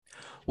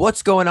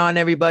What's going on,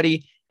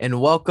 everybody? And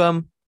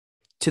welcome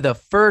to the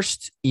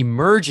first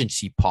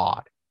emergency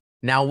pod.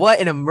 Now, what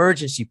an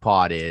emergency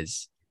pod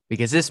is,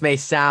 because this may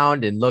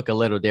sound and look a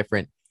little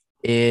different,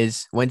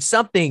 is when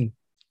something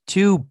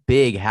too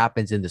big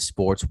happens in the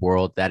sports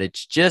world that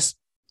it's just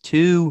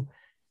too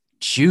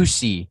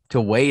juicy to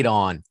wait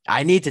on.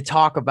 I need to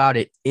talk about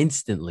it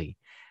instantly.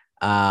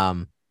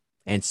 And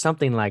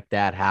something like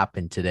that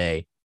happened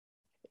today.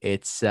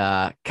 It's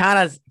kind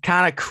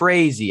of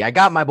crazy. I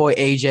got my boy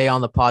AJ on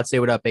the pod. Say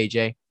what up,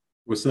 AJ.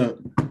 What's up?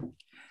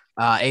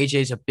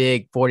 AJ's a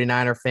big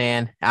 49er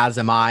fan, as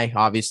am I.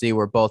 Obviously,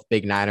 we're both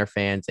big Niner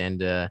fans,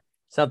 and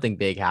something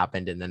big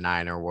happened in the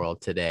Niner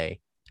world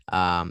today.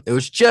 It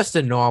was just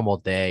a normal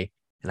day,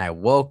 and I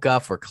woke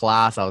up for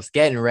class. I was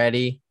getting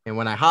ready, and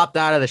when I hopped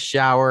out of the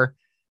shower,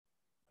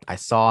 I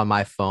saw on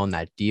my phone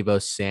that Deebo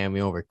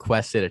Samuel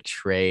requested a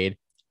trade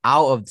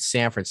out of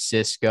San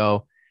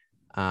Francisco.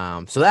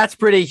 So that's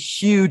pretty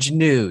huge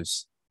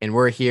news, and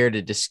we're here to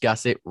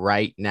discuss it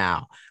right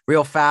now.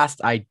 Real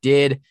fast, I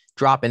did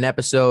drop an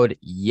episode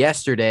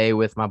yesterday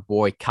with my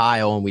boy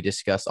Kyle, and we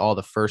discussed all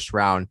the first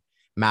round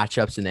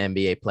matchups in the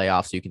NBA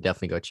playoffs, so you can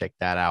definitely go check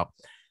that out.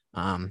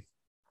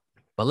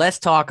 But let's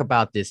talk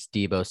about this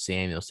Deebo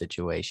Samuel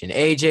situation.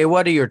 AJ,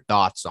 what are your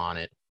thoughts on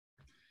it?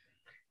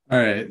 All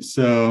right.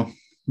 So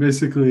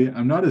basically,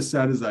 I'm not as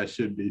sad as I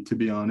should be, to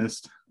be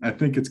honest. I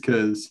think it's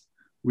because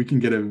we can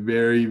get a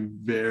very,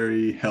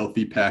 very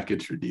healthy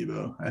package for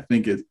Deebo. I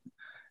think it's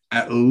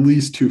at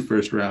least 2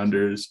 first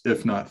rounders,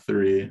 if not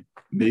 3,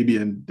 maybe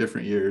in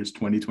different years,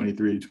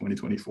 2023,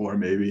 2024,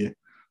 maybe.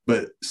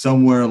 But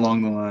somewhere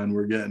along the line,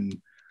 we're getting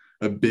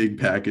a big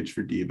package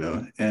for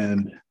Deebo.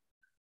 And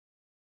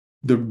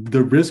the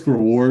risk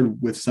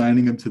reward with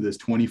signing him to this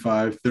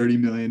 $25-30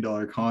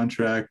 million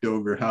contract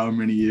over how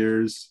many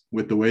years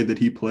with the way that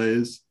he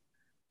plays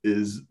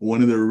is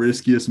one of the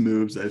riskiest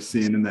moves I've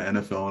seen in the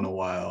NFL in a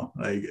while.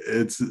 I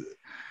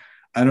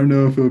don't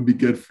know if it would be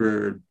good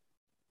for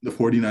the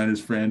 49ers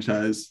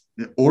franchise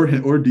or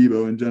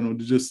Deebo in general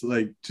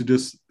to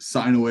just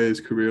sign away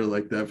his career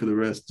like that for the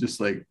rest, just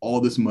like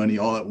all this money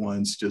all at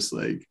once, just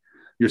like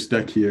you're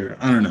stuck here.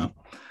 I don't know.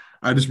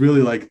 I just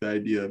really like the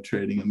idea of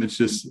trading him.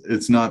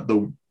 It's not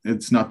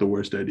the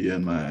worst idea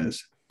in my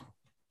eyes.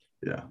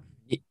 Yeah.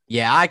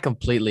 Yeah, I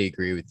completely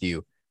agree with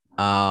you.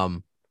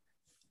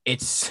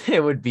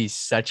 It would be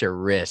such a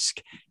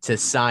risk to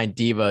sign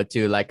Deebo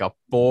to like a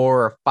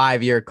 4 or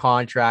 5 year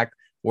contract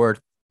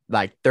worth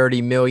like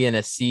 30 million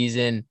a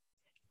season.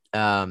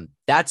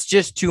 That's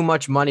just too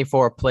much money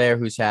for a player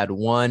who's had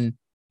one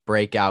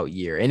breakout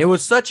year. And it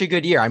was such a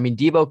good year. I mean,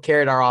 Deebo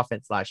carried our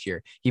offense last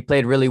year. He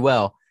played really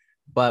well.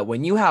 But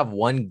when you have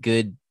one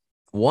good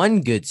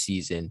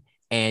season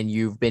and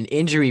you've been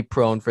injury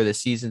prone for the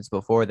seasons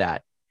before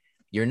that,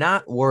 you're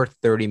not worth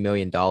 $30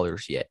 million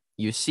yet.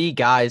 You see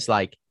guys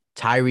like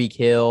Tyreek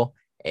Hill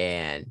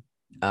and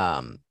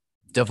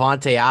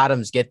Devontae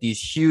Adams get these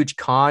huge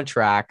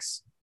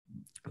contracts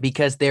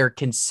because they're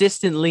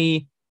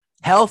consistently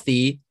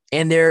healthy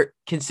and they're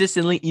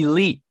consistently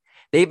elite.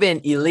 They've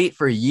been elite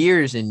for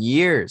years and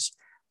years.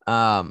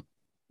 But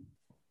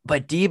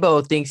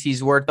Deebo thinks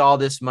he's worth all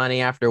this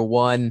money after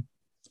one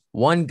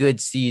good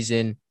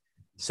season.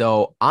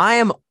 So I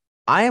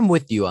am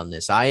with you on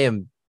this. I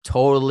am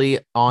totally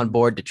on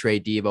board to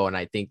trade Deebo, and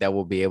I think that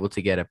we'll be able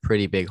to get a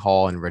pretty big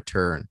haul in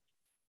return.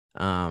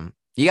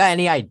 You got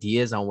any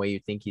ideas on where you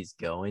think he's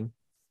going?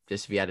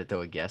 Just if you had to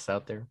throw a guess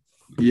out there.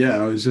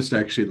 Yeah, I was just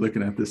actually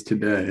looking at this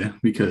today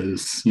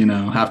because,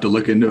 have to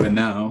look into it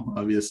now,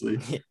 obviously.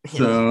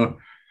 So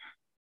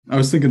I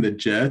was thinking the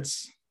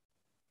Jets.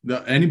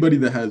 Anybody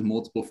that has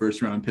multiple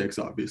first round picks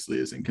obviously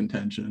is in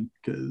contention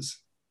because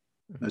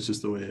that's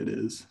just the way it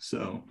is.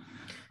 So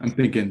I'm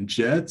thinking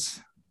Jets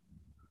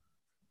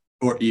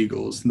or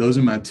Eagles. Those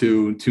are my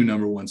two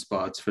number one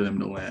spots for them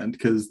to land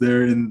because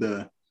they're in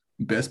the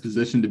best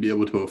position to be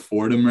able to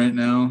afford him right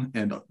now.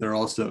 And they're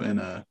also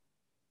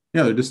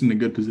they're just in a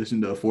good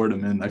position to afford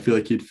him. And I feel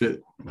like he'd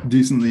fit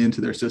decently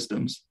into their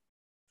systems.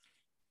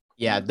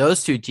 Yeah,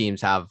 those two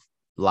teams have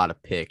a lot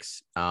of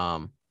picks.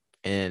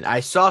 And I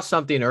saw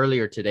something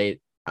earlier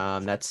today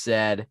that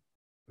said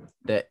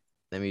that,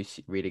 let me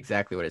read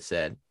exactly what it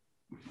said.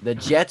 The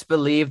Jets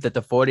believe that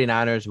the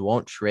 49ers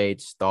won't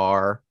trade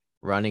star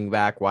running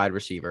back wide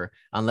receiver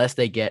unless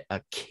they get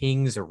a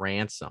king's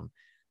ransom,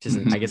 which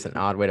is, I guess, an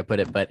odd way to put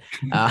it. But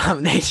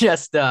apparently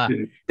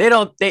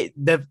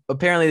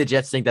the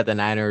Jets think that the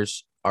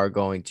Niners are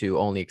going to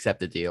only accept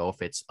the deal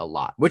if it's a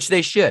lot, which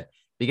they should,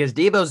 because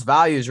Deebo's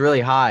value is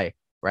really high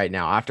right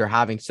now after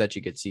having such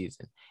a good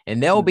season.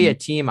 And there will be a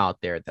team out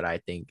there that I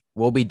think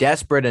will be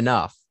desperate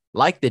enough,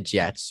 like the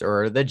Jets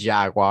or the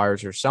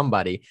Jaguars or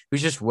somebody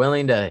who's just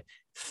willing to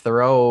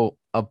throw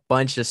a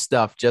bunch of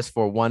stuff just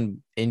for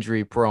one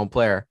injury-prone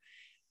player.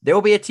 There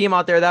will be a team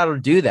out there that'll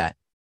do that.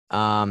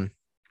 And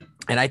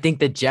I think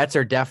the Jets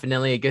are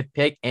definitely a good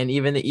pick, and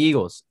even the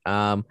Eagles.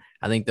 I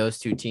think those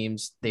two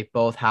teams, they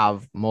both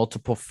have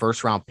multiple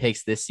first-round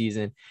picks this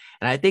season.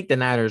 And I think the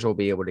Niners will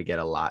be able to get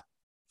a lot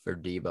for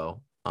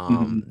Deebo.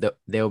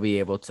 They'll be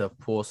able to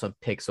pull some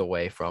picks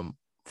away from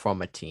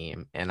from a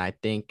team. And I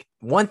think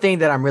one thing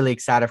that I'm really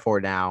excited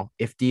for now,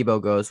 if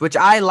Deebo goes, which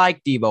I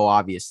like Deebo,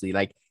 obviously,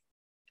 like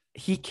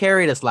he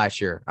carried us last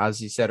year,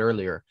 as you said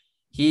earlier.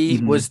 He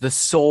Mm-hmm. was the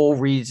sole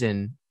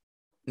reason.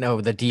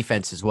 No, the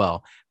defense as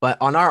well. But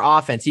on our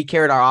offense, he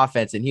carried our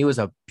offense, and he was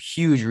a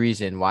huge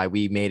reason why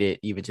we made it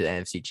even to the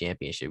NFC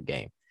Championship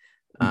game,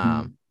 Mm-hmm.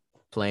 um,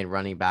 playing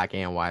running back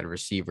and wide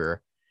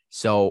receiver.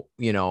 So,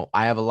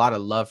 I have a lot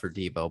of love for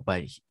Deebo,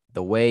 but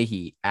the way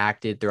he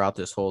acted throughout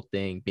this whole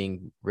thing,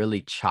 being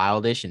really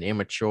childish and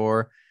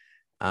immature,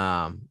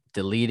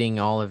 deleting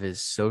all of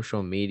his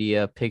social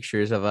media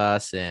pictures of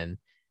us and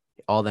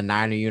all the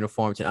Niner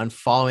uniforms and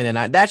unfollowing the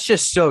Niner, that's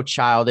just so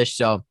childish.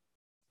 So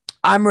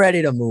I'm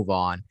ready to move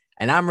on,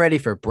 and I'm ready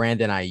for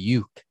Brandon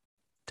Ayuk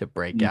to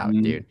break out,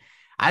 Mm-hmm. dude.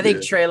 I think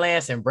Yeah. Trey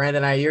Lance and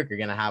Brandon Ayuk are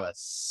gonna have a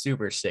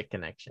super sick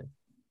connection.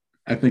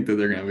 I think that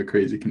they're gonna have a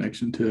crazy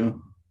connection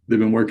too. They've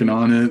been working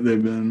on it.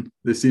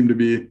 They seem to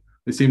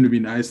be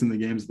nice in the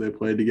games they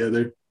played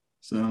together.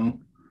 So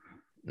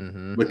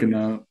Mm-hmm. looking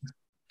out.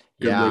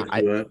 Good Yeah, look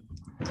for that.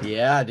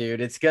 yeah,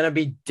 dude, it's gonna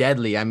be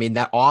deadly. I mean,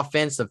 that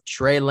offense of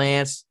Trey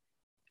Lance.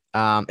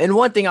 And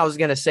one thing I was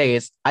gonna say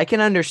is I can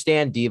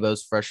understand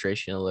Deebo's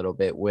frustration a little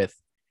bit with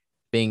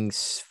being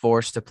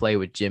forced to play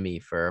with Jimmy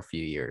for a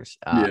few years.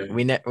 Yeah.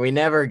 We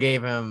never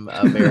gave him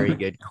a very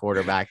good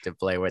quarterback to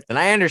play with, and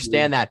I Yeah.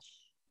 understand that.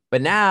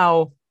 But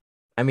now,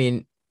 I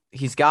mean,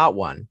 he's got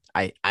one.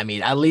 I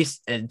mean, at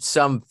least in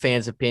some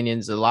fans'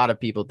 opinions, a lot of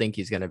people think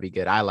he's going to be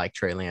good. I like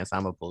Trey Lance.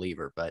 I'm a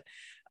believer, but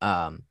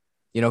um,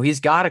 he's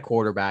got a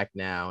quarterback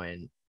now,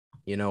 and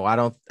I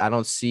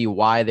don't see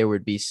why there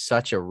would be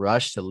such a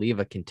rush to leave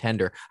a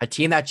contender, a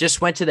team that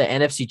just went to the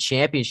NFC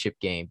Championship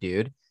game,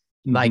 dude.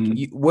 Like,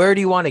 Mm-hmm. where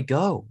do you want to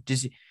go?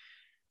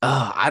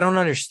 I don't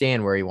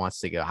understand where he wants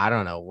to go. I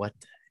don't know what.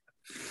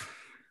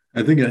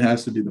 I think it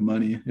has to be the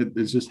money. It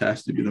just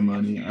has to be the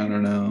money. I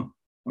don't know.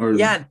 Or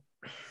Yeah,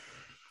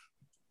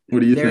 what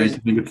do you think? there's, You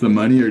think it's the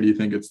money, or do you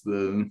think it's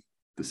the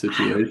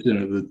situation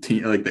or the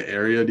team, like the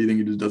area? Do you think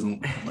he just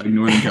doesn't like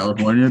Northern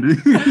California?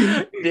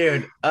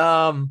 dude.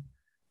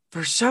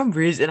 For some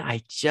reason,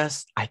 I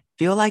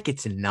feel like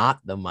it's not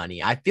the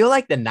money. I feel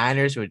like the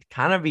Niners would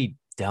kind of be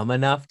dumb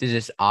enough to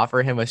just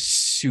offer him a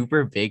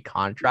super big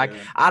contract.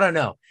 Yeah. I don't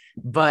know,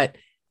 but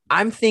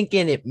I'm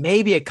thinking it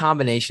may be a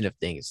combination of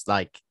things.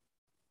 Like,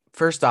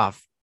 first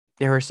off,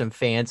 there were some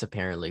fans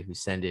apparently who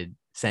sent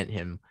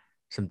him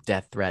some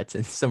death threats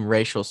and some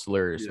racial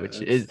slurs, Yeah.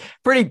 which is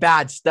pretty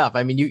bad stuff.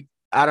 I mean,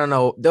 I don't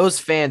know, those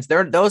fans,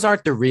 those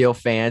aren't the real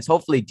fans.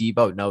 Hopefully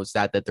Debo knows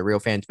that the real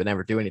fans would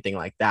never do anything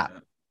like that. Yeah.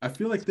 I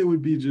feel like they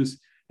would be just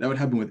that would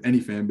happen with any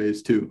fan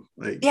base too.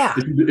 Like Yeah.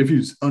 if you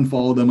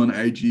unfollow them on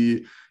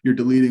IG, you're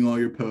deleting all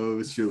your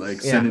posts, you're like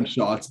Yeah. sending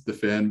shots at the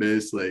fan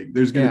base. Like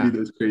there's gonna be Yeah.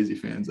 those crazy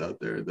fans out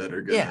there that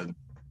are Yeah.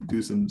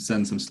 gonna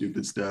send some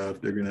stupid stuff.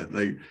 They're gonna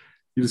like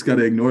you just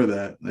gotta ignore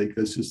that. Like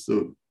that's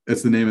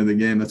the name of the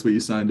game. That's what you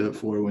signed up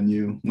for when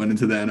you went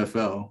into the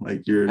NFL.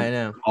 Like I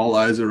know. all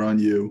eyes are on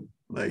you.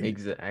 Like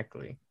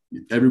Exactly.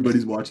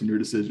 everybody's watching your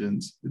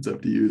decisions. It's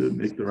up to you to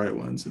make the right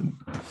ones. And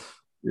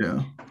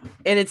yeah.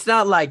 And it's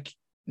not like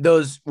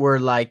those were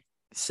like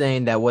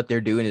saying that what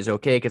they're doing is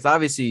okay, because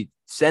obviously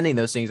sending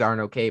those things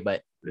aren't okay,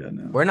 but Yeah,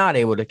 no. we're not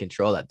able to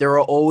control that. There are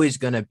always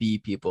going to be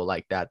people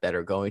like that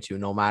are going to,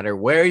 no matter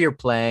where you're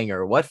playing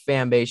or what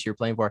fan base you're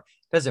playing for,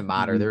 doesn't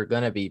matter. Mhm. There are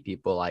going to be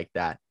people like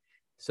that.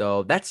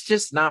 So that's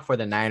just not for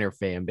the Niner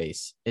fan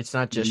base. It's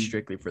not just Mhm.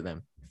 strictly for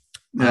them.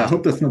 Yeah, I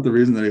hope that's not the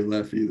reason that he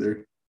left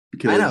either,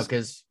 I know,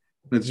 because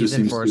because that he's just in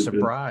seems for a stupid.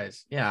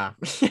 surprise. Yeah.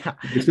 Yeah.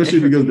 Especially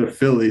if he goes to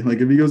Philly. Like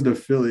if he goes to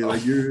Philly,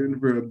 like you're in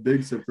for a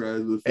big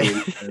surprise with Philly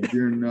fans.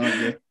 You're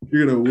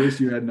gonna wish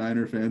you had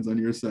Niner fans on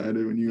your side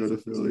when you go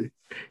to Philly.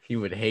 He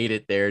would hate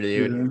it there,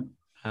 dude.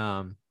 Yeah.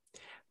 Um,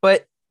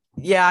 but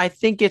yeah, I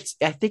think it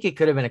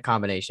could have been a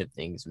combination of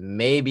things.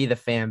 Maybe the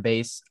fan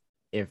base,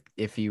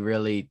 if he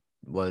really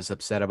was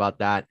upset about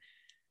that.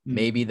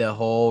 Maybe Mhm. the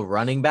whole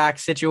running back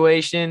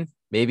situation.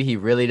 Maybe he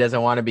really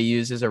doesn't want to be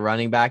used as a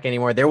running back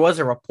anymore. There was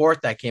a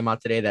report that came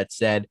out today that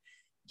said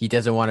he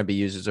doesn't want to be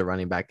used as a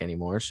running back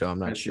anymore. So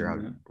I'm I not sure seen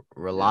how that. Yeah.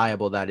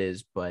 reliable that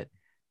is, but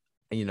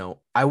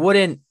I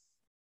wouldn't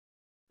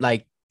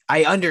like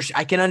I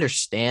can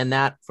understand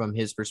that from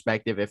his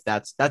perspective. If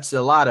that's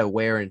a lot of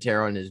wear and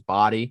tear on his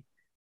body,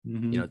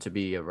 Hmm. to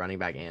be a running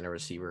back and a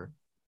receiver.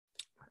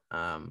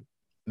 Um,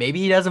 Maybe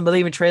he doesn't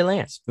believe in Trey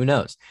Lance. Who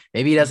knows?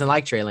 Maybe he doesn't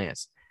like Trey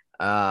Lance.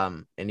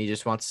 And he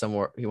just wants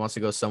he wants to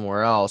go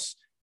somewhere else.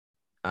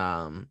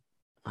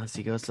 Unless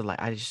he goes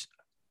to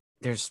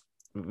there's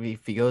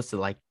if he goes to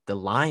like the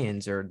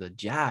Lions or the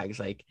Jags,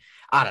 like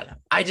I don't know.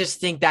 I just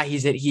think that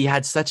he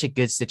had such a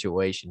good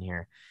situation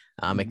here.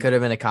 It Hmm. could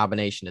have been a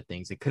combination of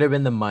things. It could have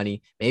been the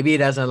money. Maybe he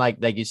doesn't like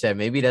you said,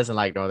 maybe he doesn't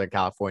like Northern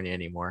California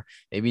anymore.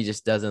 Maybe he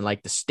just doesn't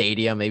like the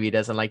stadium. Maybe he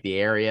doesn't like the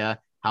area,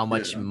 how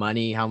much Yeah.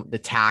 money, how the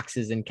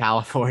taxes in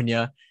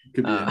California.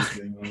 Could be Uh,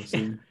 anything,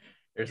 honestly.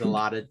 there's a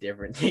lot of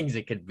different things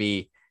it could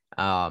be.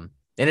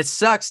 And it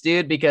sucks,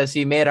 dude, because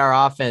he made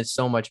our offense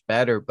so much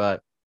better.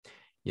 But,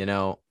 you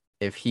know,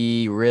 if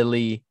he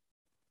really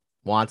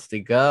wants to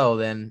go,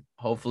 then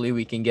hopefully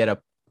we can get a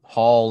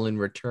haul in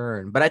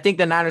return. But I think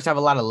the Niners have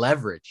a lot of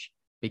leverage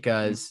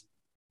because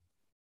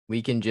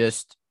we can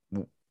just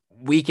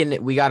we can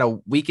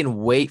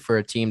wait for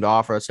a team to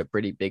offer us a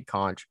pretty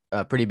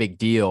big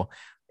deal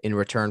in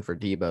return for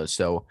Deebo.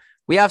 So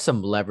we have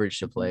some leverage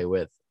to play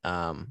with.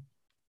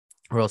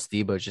 Or else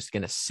Deebo is just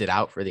gonna sit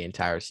out for the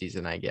entire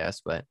season, I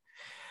guess. But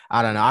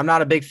I don't know. I'm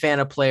not a big fan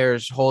of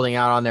players holding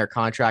out on their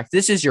contract.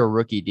 This is your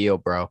rookie deal,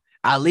 bro.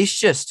 At least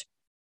just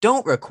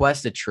don't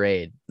request a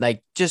trade.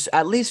 Like, just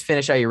at least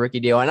finish out your rookie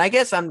deal. And I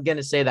guess I'm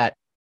gonna say that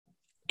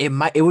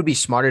it would be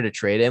smarter to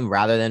trade him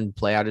rather than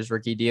play out his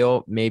rookie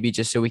deal, maybe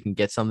just so we can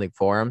get something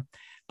for him.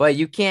 But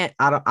you can't.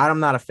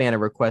 I'm not a fan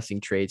of requesting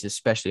trades,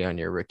 especially on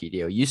your rookie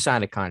deal. You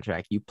sign a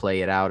contract, you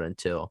play it out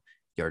until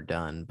you're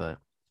done. But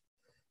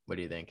what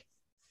do you think?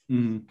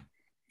 Mhm.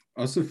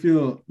 I also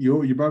feel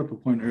you brought up a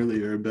point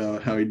earlier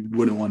about how he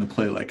wouldn't want to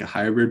play like a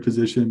hybrid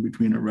position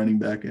between a running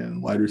back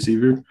and wide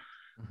receiver.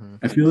 Mm-hmm.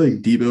 I feel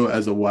like Deebo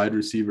as a wide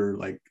receiver,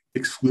 like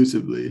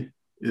exclusively,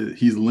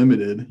 he's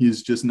limited.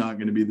 He's just not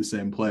going to be the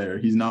same player.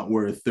 He's not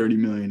worth 30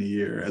 million a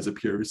year as a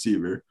pure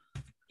receiver.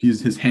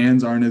 His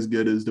hands aren't as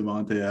good as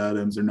Devontae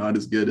Adams, or not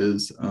as good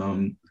as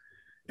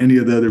any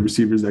of the other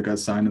receivers that got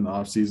signed in the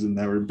offseason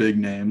that were big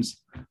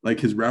names. Like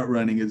his route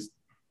running is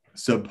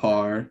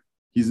subpar.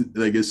 He's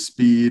like his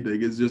speed,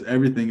 like it's just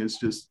everything is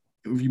just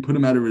if you put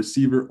him at a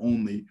receiver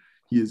only,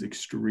 he is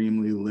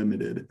extremely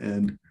limited.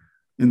 And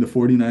in the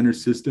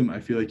 49ers system, I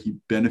feel like he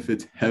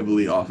benefits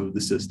heavily off of the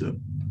system.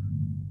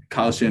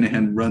 Kyle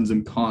Shanahan runs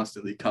him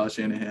constantly. Kyle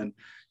Shanahan,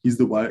 he's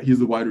the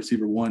wide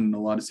receiver one in a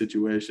lot of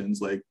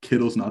situations. Like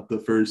Kittle's not the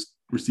first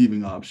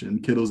receiving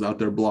option. Kittle's out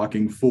there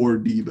blocking for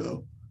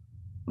Deebo.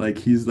 Like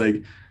he's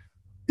like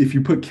if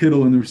you put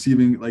Kittle in the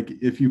receiving, like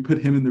if you put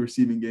him in the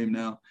receiving game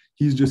now,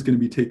 he's just going to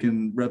be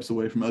taking reps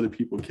away from other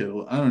people.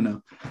 Kittle, I don't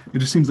know. It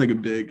just seems like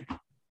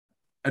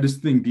I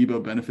just think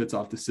Deebo benefits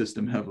off the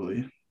system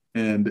heavily.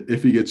 And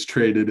if he gets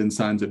traded and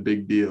signs a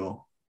big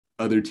deal,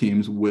 other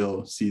teams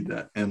will see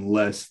that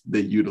unless they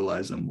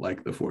utilize him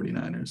like the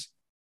 49ers.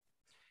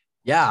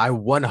 Yeah, I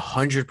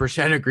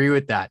 100% agree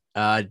with that.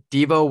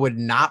 Deebo would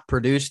not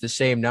produce the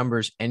same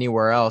numbers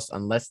anywhere else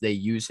unless they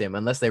use him,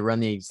 unless they run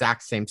the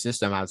exact same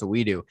system as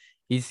we do.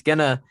 He's going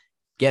to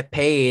get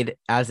paid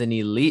as an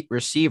elite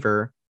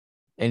receiver,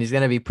 and he's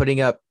going to be putting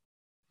up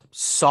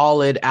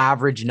solid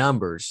average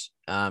numbers.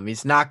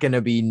 He's not going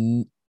to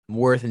be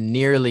worth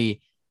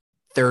nearly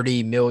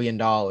 $30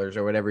 million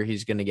or whatever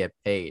he's going to get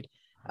paid.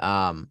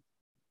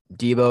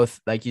 Deebo,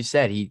 like you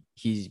said,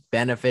 he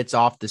benefits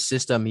off the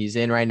system he's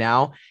in right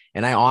now.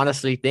 And I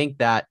honestly think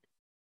that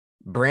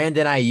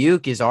Brandon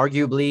Ayuk is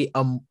arguably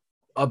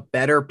a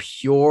better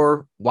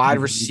pure wide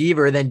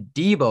receiver than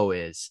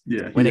Deebo is.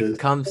 Yeah, when he it is.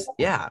 comes,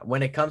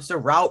 when it comes to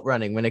route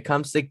running, when it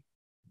comes to,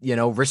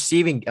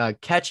 receiving,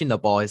 catching the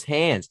ball, his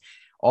hands,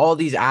 all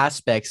these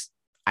aspects.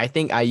 I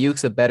think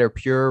Ayuk's a better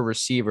pure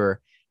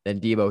receiver than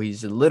Deebo.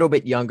 He's a little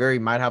bit younger. He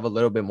might have a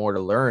little bit more to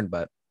learn,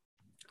 but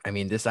I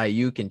mean, this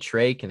Ayuk and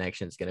Trey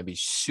connection is going to be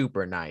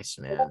super nice,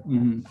 man.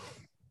 Mm-hmm.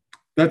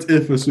 That's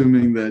if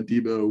assuming that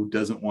Deebo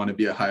doesn't want to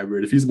be a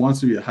hybrid. If he wants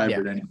to be a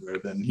hybrid anywhere,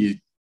 then he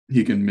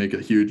can make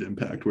a huge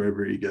impact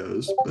wherever he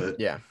goes. But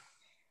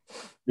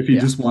if he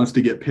just wants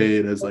to get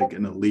paid as like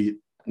an elite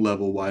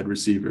level wide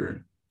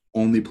receiver,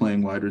 only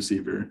playing wide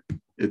receiver,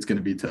 it's going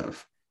to be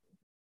tough.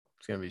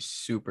 It's going to be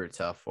super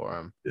tough for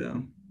him.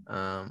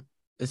 Yeah.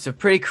 It's a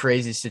pretty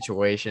crazy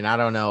situation. I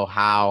don't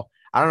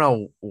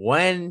know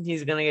when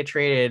he's going to get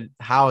traded,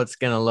 how it's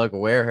going to look,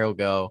 where he'll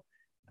go.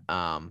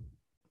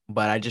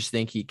 But I just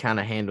think he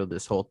kind of handled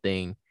this whole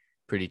thing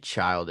pretty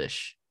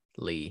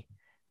childishly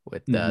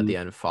with the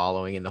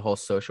unfollowing and the whole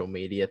social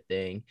media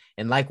thing.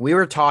 And like we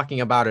were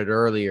talking about it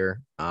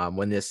earlier,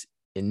 when this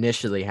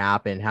initially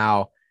happened,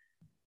 how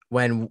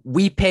when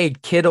we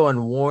paid Kittle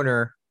and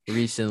Warner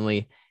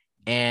recently,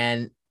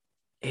 and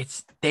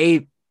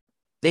they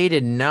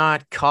did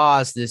not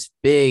cause this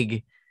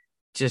big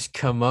just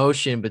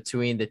commotion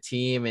between the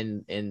team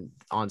and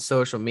on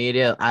social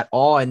media at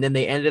all. And then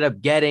they ended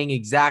up getting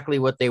exactly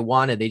what they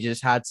wanted. They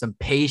just had some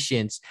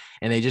patience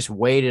and they just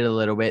waited a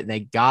little bit and they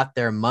got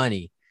their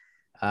money.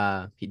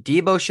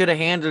 Deebo should have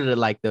handled it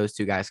like those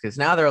two guys, because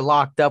now they're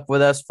locked up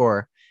with us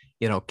for,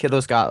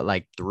 Kittle's got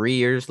like 3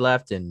 years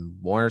left and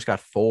Warner's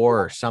got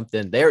 4 or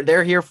something.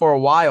 They're here for a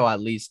while at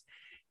least.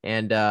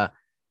 And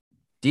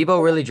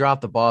Deebo really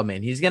dropped the ball,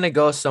 man. He's gonna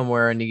go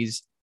somewhere and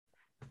he's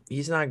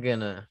not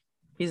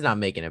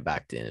making it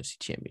back to the NFC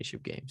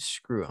Championship game.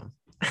 Screw him.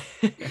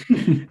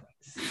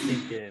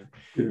 Stinking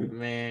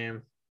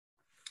man.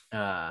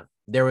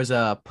 There was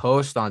a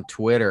post on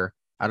Twitter.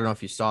 I don't know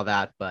if you saw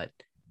that, but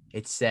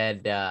it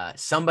said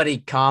somebody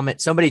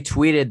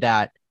tweeted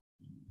that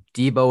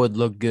Deebo would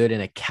look good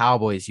in a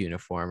Cowboys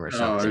uniform or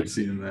something. Oh, I've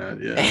seen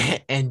that, yeah.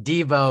 And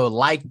Deebo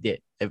liked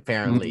it,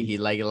 apparently. He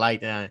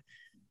liked it.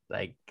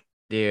 Like,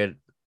 dude,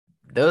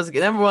 those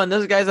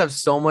guys have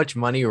so much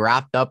money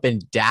wrapped up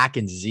in Dak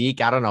and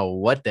Zeke. I don't know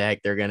what the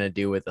heck they're gonna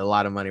do with a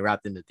lot of money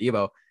wrapped into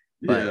Deebo.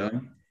 But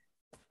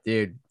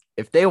dude,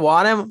 if they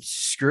want him,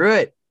 screw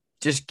it.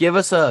 just give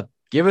us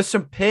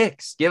some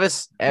picks. Give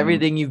us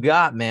everything you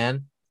got,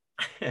 man.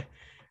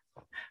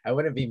 I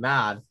wouldn't be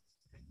mad.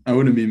 I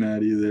wouldn't be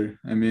mad either.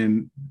 I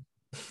mean,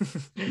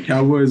 the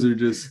Cowboys are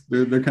just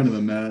they're kind of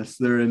a mess.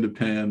 They're into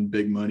paying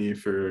big money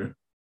for.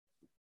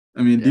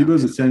 I mean, Yeah.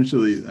 Deebo's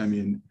essentially. I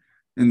mean,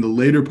 in the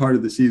later part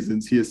of the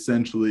seasons, he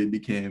essentially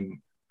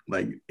became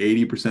like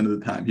 80% of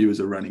the time he was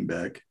a running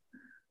back.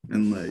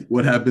 And like,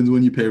 what happens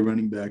when you pay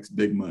running backs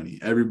big money?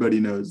 Everybody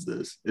knows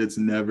this. It's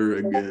never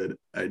a good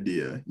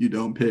idea. You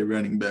don't pay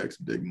running backs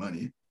big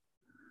money.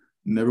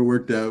 Never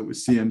worked out with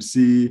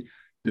CMC.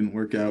 Didn't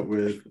work out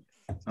with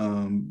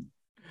oh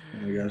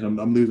my gosh,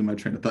 I'm losing my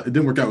train of thought. It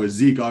didn't work out with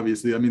Zeke,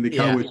 obviously. I mean, the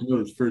Yeah. Cowboys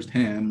knows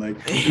firsthand. Like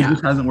it Yeah.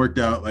 just hasn't worked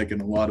out like in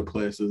a lot of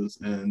places.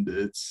 And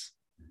it's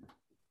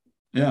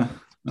yeah,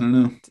 I don't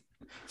know.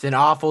 It's an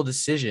awful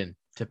decision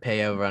to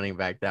pay a running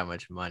back that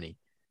much money.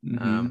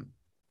 Mm-hmm. Um,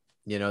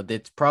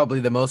 it's probably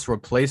the most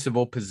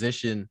replaceable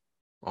position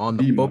on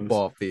the The most.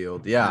 football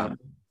field. Yeah. Yeah.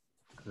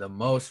 The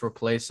most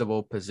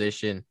replaceable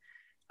position.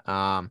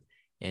 Um,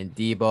 and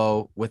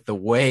Deebo, with the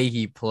way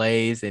he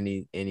plays and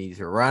he's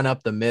run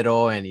up the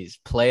middle and he's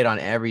played on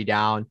every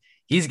down,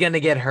 he's gonna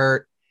get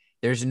hurt.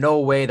 There's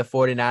no way the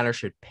 49ers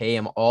should pay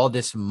him all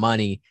this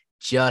money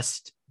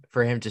just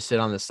for him to sit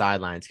on the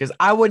sidelines. Because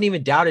I wouldn't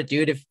even doubt it,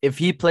 dude. If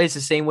he plays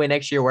the same way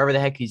next year, wherever the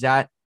heck he's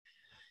at,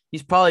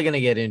 he's probably gonna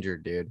get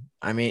injured, dude.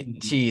 I mean,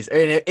 Mhm. geez,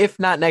 and if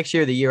not next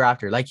year, the year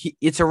after. Like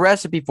it's a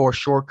recipe for a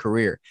short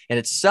career, and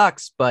it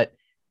sucks, but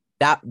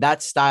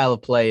that style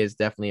of play is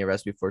definitely a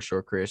recipe for a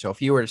short career. So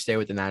if you were to stay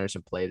with the Niners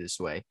and play this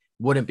way,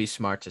 wouldn't be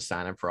smart to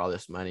sign him for all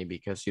this money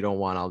because you don't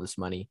want all this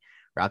money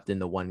wrapped in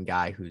the one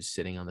guy who's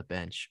sitting on the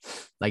bench.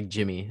 Like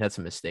Jimmy, that's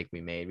a mistake we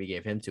made. We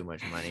gave him too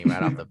much money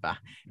right off the bat.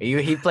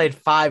 He played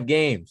 5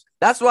 games.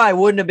 That's why I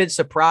wouldn't have been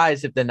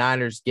surprised if the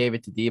Niners gave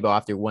it to Deebo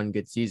after one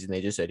good season. They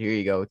just said, here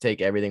you go,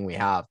 take everything we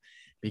have.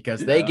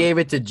 Because they Yeah. gave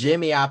it to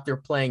Jimmy after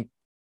playing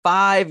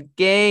 5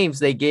 games.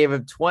 They gave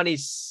him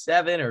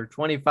 27 or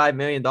 $25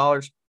 million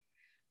a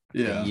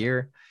Yeah.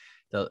 year.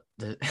 I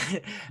Niners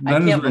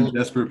can't were in believe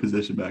desperate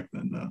position back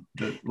then, though.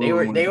 they What we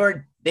were they wanted.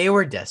 were they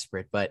were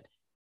desperate, but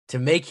to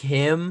make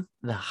him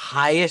the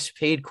highest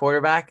paid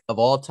quarterback of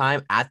all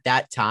time at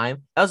that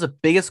time, that was the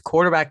biggest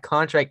quarterback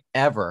contract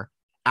ever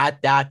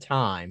at that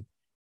time.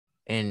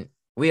 And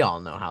we all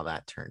know how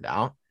that turned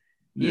out.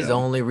 He's the Yeah.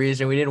 only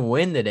reason we didn't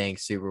win the dang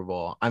Super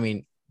Bowl. I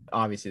mean,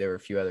 obviously there were a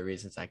few other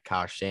reasons like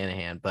Kyle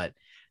Shanahan, but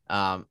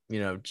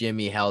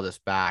Jimmy held us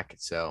back.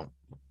 So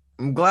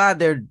I'm glad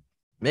they're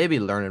maybe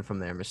learning from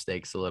their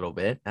mistakes a little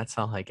bit. That's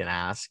all I can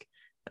ask.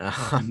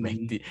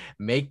 Make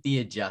Mhm. the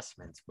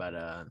adjustments.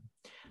 But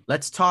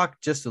let's talk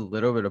just a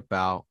little bit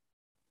about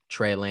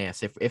Trey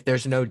Lance. If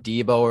there's no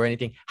Deebo or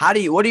anything,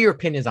 what are your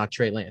opinions on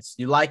Trey Lance?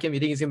 You like him? You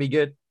think he's gonna be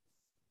good?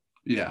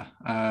 Yeah.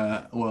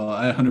 Well,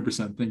 I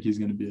 100% think he's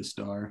going to be a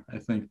star. I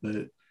think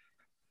that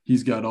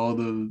he's got all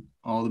the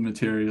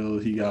material.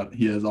 He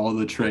has all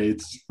the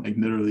traits. Like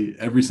literally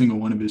every single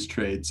one of his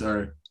traits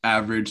are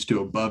average to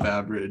above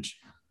average.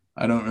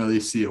 I don't really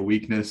see a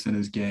weakness in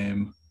his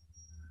game.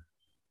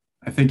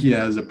 I think he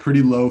has a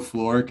pretty low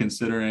floor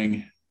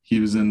considering he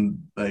was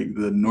in like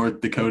the North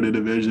Dakota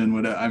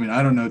division. I mean,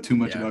 I don't know too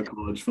much Yeah. about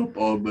college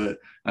football, but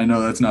I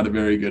know that's not a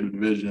very good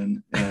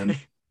division. And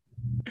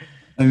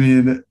I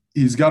mean,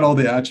 he's got all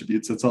the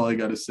attributes. That's all I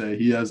got to say.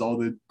 He has all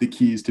the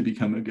keys to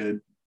become a good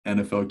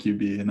NFL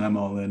QB, and I'm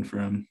all in for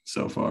him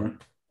so far.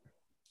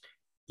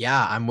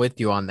 Yeah, I'm with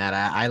you on that.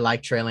 I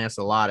like Trey Lance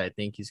a lot. I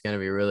think he's going to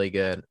be really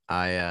good.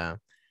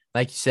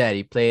 Like you said,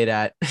 he played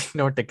at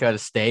North Dakota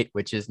State,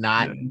 which is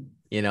not,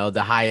 Yeah.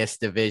 the highest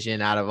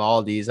division out of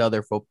all these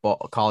other football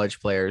college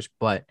players.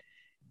 But,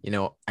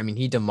 I mean,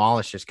 he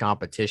demolishes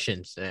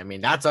competitions. I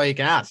mean, that's all you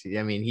can ask.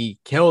 I mean, he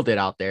killed it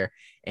out there.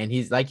 And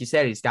he's, like you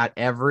said, he's got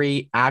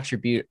every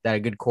attribute that a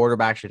good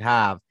quarterback should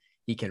have.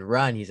 He can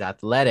run. He's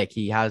athletic.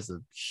 He has a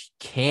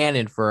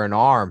cannon for an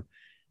arm.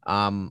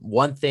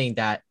 One thing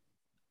that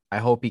I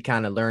hope he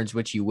kind of learns,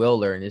 which he will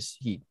learn, is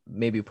he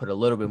maybe put a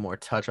little bit more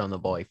touch on the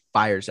ball. He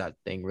fires that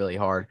thing really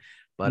hard,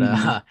 but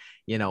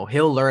Mm-hmm.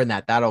 he'll learn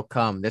that that'll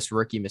come. This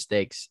rookie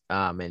mistakes,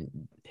 and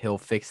he'll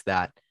fix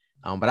that.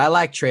 But I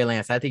like Trey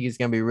Lance. I think he's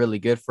gonna be really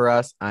good for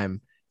us.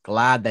 I'm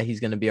glad that he's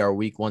gonna be our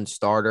week 1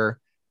 starter.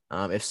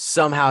 If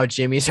somehow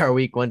Jimmy's our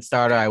week 1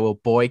 starter, I will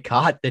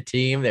boycott the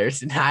team.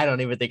 I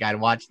don't even think I'd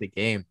watch the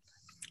game.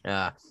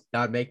 That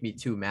would make me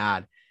too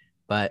mad.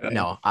 But Yeah.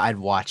 no, I'd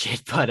watch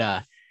it. But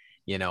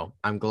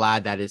I'm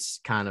glad that it's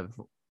kind of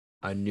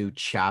a new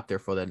chapter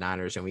for the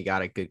Niners and we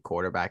got a good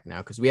quarterback now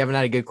because we haven't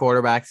had a good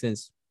quarterback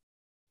since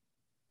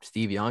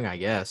Steve Young, I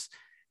guess.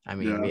 I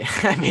mean, Yeah.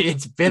 I mean,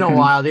 it's been a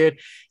while, dude.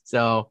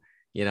 So,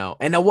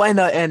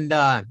 and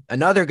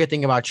another good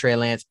thing about Trey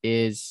Lance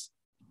is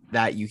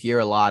that you hear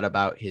a lot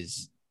about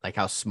his like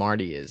how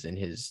smart he is and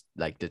his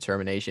like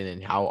determination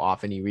and how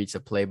often he reads the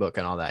playbook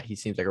and all that. He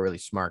seems like a really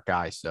smart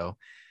guy. So,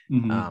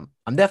 Mm-hmm.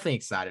 I'm definitely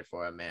excited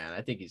for him, man. I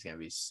think he's gonna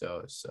be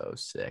so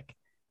sick,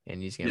 and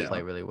he's gonna Yeah.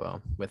 play really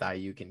well with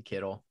Ayuk and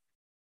Kittle.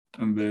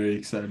 I'm very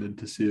excited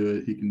to see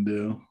what he can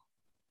do.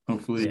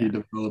 Hopefully, he Yeah,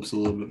 develops a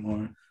little bit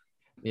more.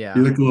 He Yeah.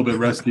 looked a little bit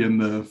rusty in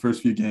the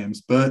first few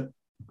games, but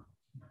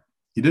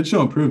he did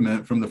show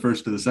improvement from the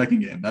first to the second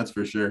game. That's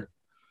for sure.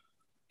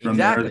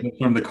 Exactly.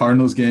 From the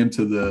Cardinals game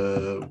to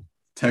the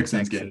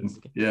Texans Texans.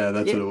 game. Yeah,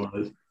 that's Yeah. what it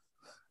was.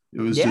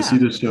 It was just he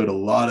Yeah. just showed a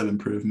lot of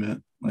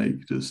improvement,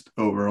 like just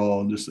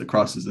overall, just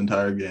across his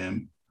entire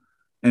game.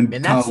 And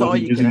And Kyle that's all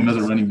wasn't you can using him as a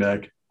ask. running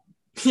back.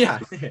 Yeah.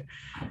 Yeah,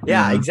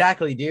 Yeah.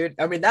 exactly, dude.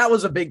 I mean, that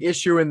was a big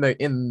issue in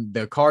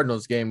the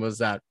Cardinals game was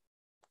that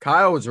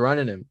Kyle was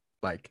running him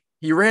like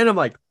he ran him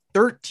like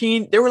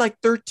 13. There were like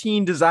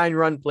 13 design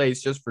run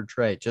plays just for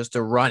Trey, just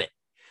to run it.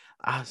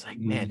 I was like,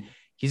 man, Mhm.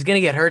 he's gonna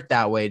get hurt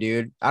that way,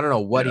 dude. I don't know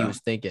what he Yeah. was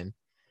thinking.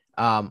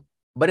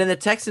 But in the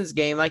Texans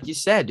game, like you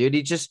said, dude,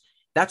 he just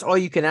that's all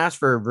you can ask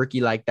for a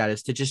rookie like that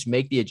is to just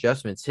make the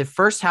adjustments. His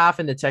first half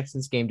in the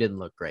Texans game didn't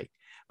look great,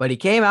 but he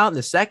came out in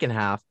the second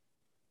half.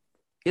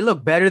 He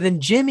looked better than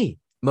Jimmy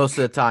most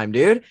of the time,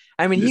 dude.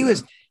 I mean, he Yeah.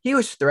 was he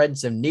was threading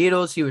some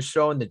needles. He was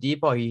showing the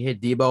deep ball. He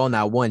hit Deebo on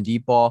that one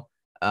deep ball.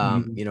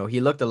 Mhm. He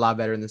looked a lot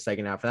better in the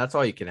second half, and that's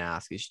all you can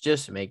ask is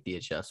just make the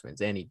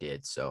adjustments, and he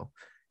did. So,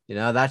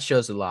 that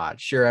shows a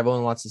lot. Sure,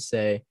 everyone wants to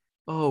say,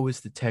 "Oh, it's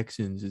the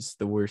Texans. It's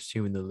the worst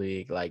team in the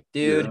league." Like,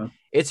 dude, Yeah.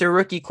 it's a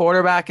rookie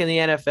quarterback in the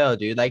NFL,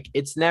 dude. Like,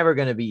 it's never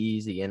gonna be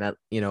easy, and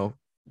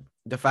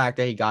the fact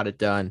that he got it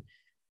done,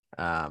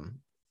 um,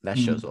 that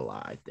shows Mhm. a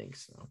lot. I think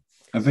so.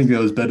 I think that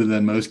was better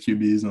than most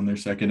QBs on their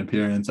second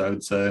appearance, I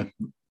would say.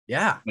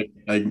 Yeah.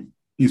 Like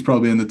he's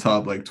probably in the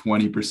top like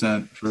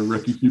 20% for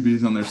rookie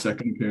QBs on their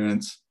second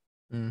appearance.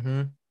 Mm-hmm.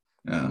 A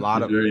Yeah, I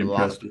lot was of very a lot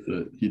of impressed with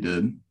what he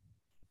did.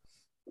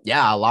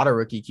 yeah, a lot of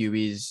rookie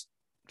QBs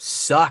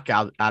suck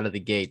out of the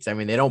gates. I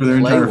mean, they For don't their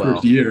play entire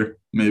first well. year,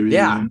 maybe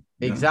Yeah, even.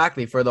 Yeah.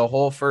 exactly. For the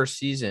whole first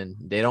season,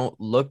 they don't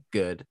look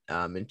good.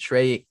 And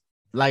Trey,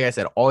 like I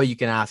said, all you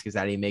can ask is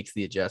that he makes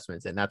the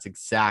adjustments, and that's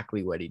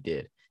exactly what he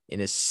did in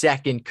his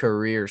second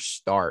career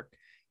start.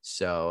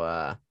 So,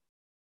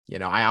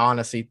 I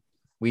honestly,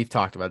 we've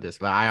talked about this,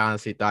 but I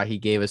honestly thought he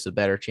gave us a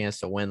better chance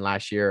to win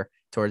last year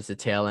towards the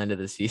tail end of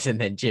the season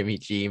than Jimmy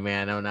G.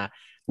 Man, I'm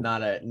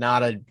not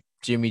a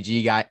Jimmy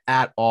G guy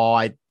at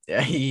all.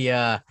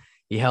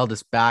 He held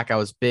us back. I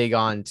was big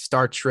on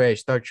start Trey.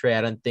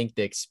 I don't think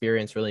the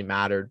experience really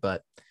mattered,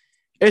 but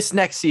it's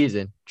next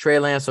season. Trey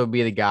Lance will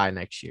be the guy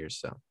next year,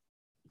 so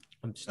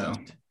I'm Yeah.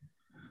 stoked.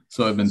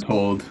 So I've been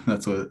told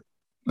that's what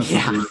the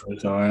Yeah,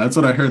 rumors are. That's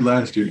what I heard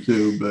last year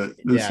too. But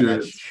this yeah, year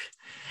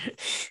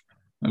that's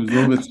I was a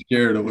little bit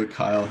scared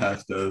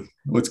of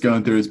what's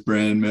going through his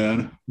brain,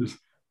 man.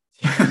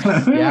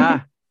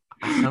 yeah.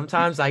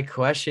 Sometimes I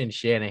question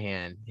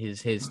Shanahan,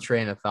 his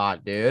train of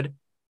thought, dude.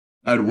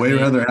 I'd I way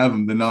mean, rather have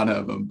him than not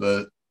have him,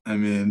 but I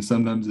mean,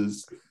 sometimes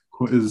his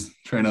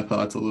train of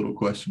thought's a little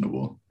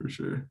questionable for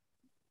sure.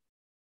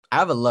 I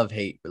have a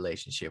love-hate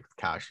relationship with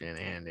Kyle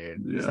Shanahan,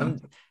 dude. Yeah,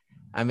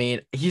 I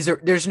mean,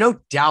 there's no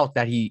doubt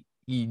that he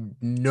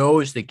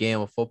knows the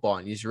game of football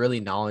and he's really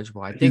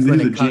knowledgeable. I think when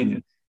he's a it comes,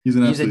 genius. He's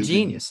an he's a absolute genius.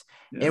 genius.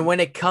 Yeah. And when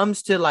it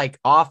comes to like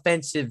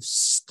offensive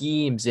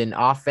schemes and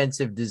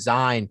offensive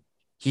design,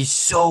 he's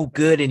so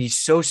good and he's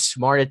so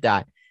smart at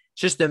that.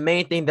 Just the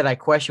main thing that I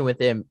question with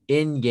him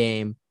in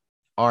game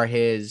are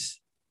his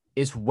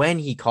is when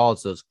he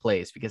calls those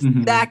plays because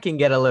Mm-hmm. that can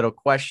get a little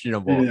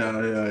questionable. Yeah.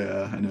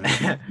 I know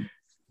what you mean.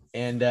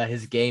 And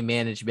his game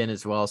management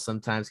as well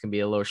sometimes can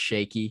be a little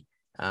shaky.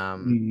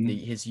 Mm-hmm.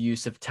 His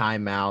use of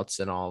timeouts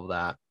and all of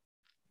that.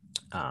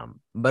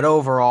 But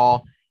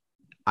overall,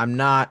 I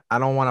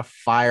don't want to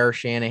fire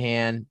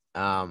Shanahan.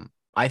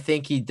 I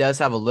think he does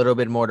have a little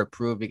bit more to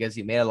prove because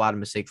he made a lot of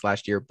mistakes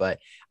last year. But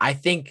I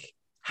think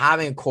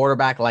having a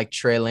quarterback like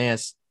Trey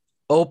Lance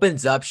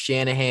opens up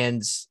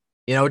Shanahan's,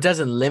 it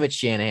doesn't limit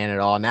Shanahan at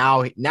all.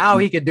 Now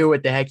he can do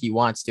what the heck he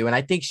wants to. And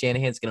I think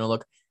Shanahan's going to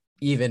look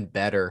even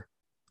better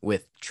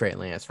with Trey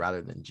Lance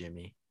rather than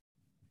Jimmy.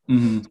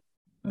 Mm-hmm.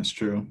 That's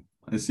true.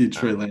 I see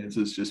Trey Um, Lance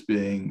as just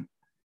being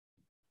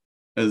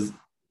as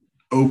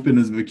open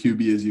as of a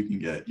QB as you can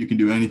get. You can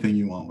do anything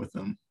you want with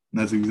him.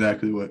 And that's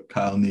exactly what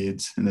Kyle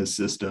needs in his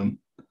system.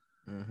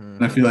 mm-hmm.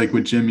 And I feel like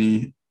with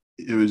Jimmy,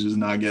 it was just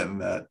not getting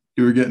that.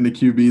 You were getting a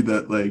QB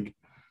that like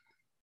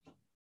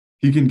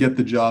he can get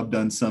the job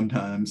done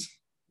sometimes,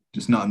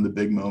 just not in the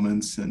big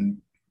moments.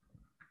 And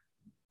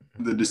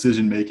the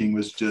decision making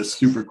was just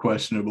super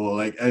questionable.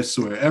 Like I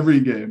swear, every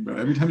game, bro,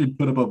 every time you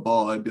put up a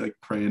ball, I'd be like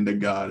praying to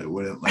God it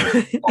wouldn't like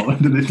fall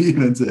into the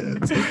defense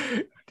hands.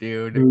 It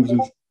Dude, was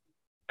just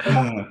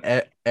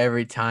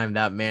every time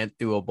that man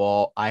threw a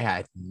ball, I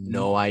had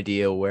no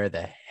idea where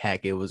the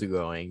heck it was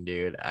going,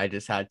 dude. I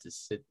just had to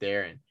sit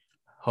there and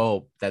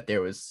hope that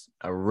there was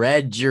a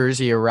red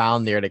jersey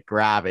around there to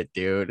grab it,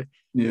 dude.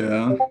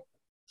 yeah.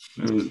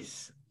 It was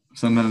Jeez.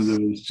 sometimes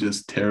it was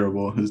just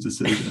terrible his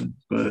decision.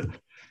 But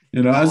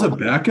as a Oh,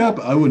 backup,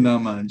 I would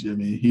not mind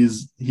Jimmy.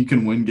 He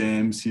can win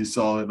games. He's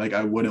solid. Like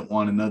I wouldn't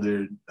want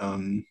another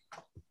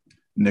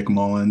Nick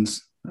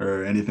Mullins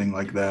or anything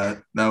like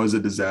that. That was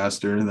a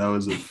disaster. That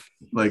was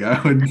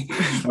I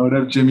would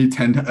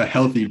have a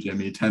healthy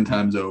Jimmy 10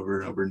 times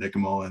over Nick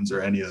Mullins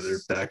or any other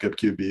backup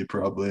QB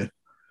probably.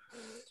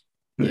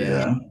 But yeah.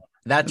 yeah.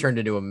 That turned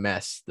into a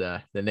mess.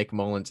 The Nick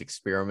Mullins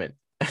experiment.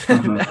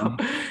 Uh-huh.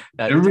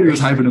 that Everybody was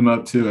turned. hyping him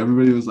up too.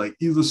 Everybody was like,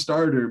 he's a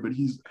starter, but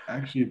he's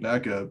actually a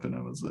backup. And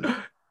I was like,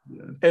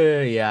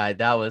 yeah. Yeah,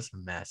 that was a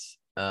mess.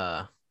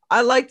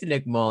 I liked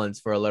Nick Mullins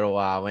for a little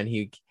while when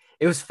he.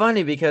 It was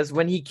funny because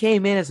when he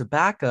came in as a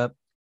backup,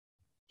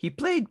 he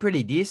played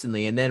pretty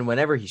decently, and then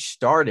whenever he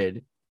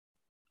started,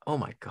 oh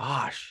my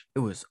gosh, it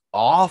was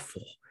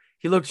awful.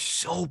 He looked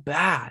so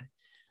bad.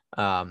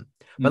 Um,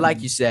 but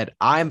like you Mhm. said,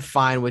 I'm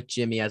fine with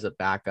Jimmy as a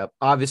backup.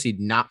 Obviously,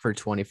 not for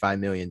 $25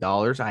 million.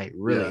 I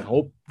really Yeah.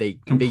 hope they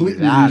figure Completely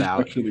that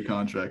out. restructure the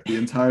contract, the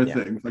entire Yeah.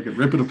 thing. If I could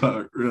rip it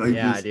apart, like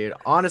Yeah, just dude.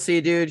 Honestly,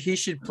 dude, he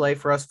should play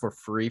for us for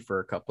free for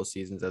a couple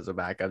seasons as a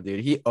backup, dude.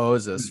 He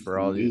owes us for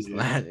all these.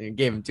 absolutely.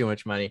 Gave him too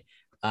much money.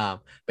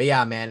 But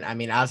yeah, man. I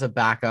mean, as a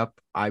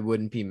backup, I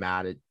wouldn't be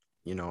mad at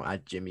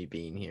at Jimmy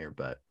being here,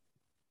 but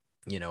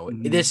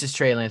Mhm. this is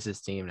Trey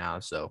Lance's team now,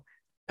 so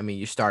I mean,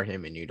 you start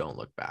him and you don't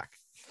look back.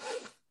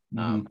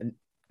 Mhm. And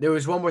there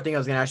was one more thing I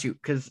was gonna ask you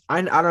because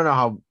I don't know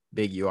how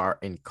big you are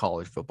in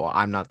college football.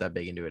 I'm not that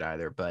big into it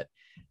either, but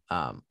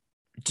um,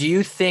 do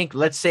you think,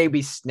 let's say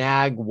we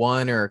snag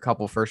one or a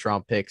couple first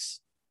round picks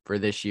for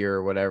this year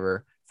or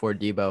whatever for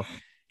Deebo,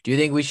 do you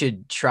think we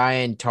should try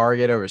and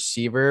target a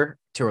receiver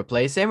to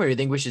replace him, or do you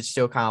think we should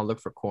still kind of look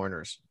for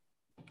corners?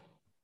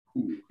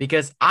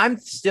 Because I'm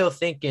still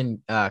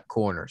thinking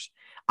corners.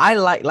 I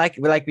like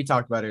we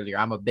talked about earlier.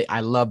 I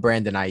love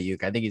Brandon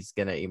Ayuk. I think he's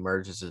gonna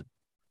emerge as a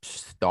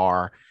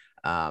star.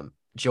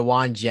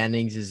 Jawan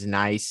Jennings is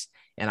nice,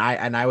 and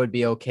I would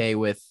be okay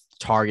with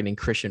targeting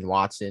Christian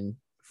Watson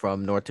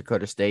from North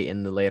Dakota State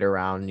in the later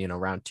round,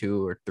 round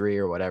 2 or 3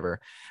 or whatever.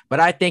 But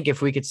I think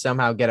if we could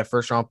somehow get a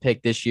first round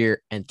pick this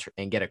year and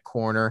get a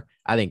corner,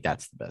 I think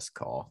that's the best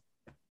call.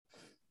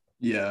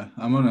 Yeah,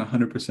 I'm on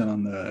 100%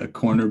 on the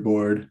corner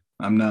board.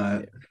 I'm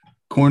not Yeah.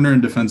 corner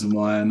and defensive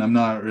line. I'm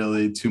not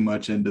really too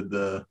much into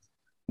the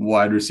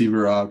wide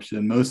receiver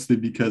option, mostly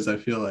because I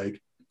feel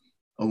like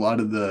a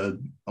lot of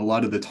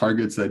the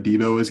targets that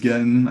Deebo is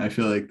getting, I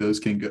feel like those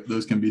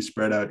can be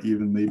spread out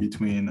evenly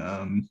between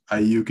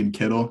Ayuk and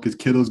Kittle, because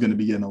Kittle's going to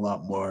be getting a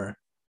lot more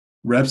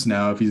reps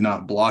now if he's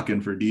not blocking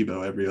for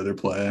Deebo every other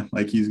play.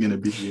 Like he's going to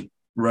be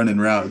running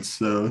routes,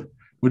 so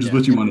which is Yeah.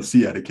 what you want to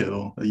see out of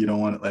Kittle. You don't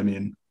want. I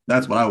mean,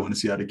 that's what I want to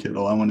see out of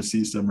Kittle. I want to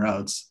see some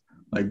routes.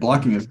 Like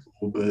blocking is Mm-hmm.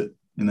 cool, but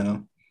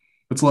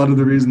that's a lot of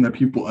the reason that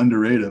people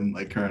underrate him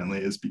like currently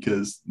is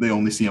because they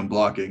only see him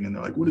blocking and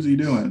they're like, what is he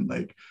doing?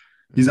 Like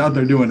he's out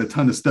there doing a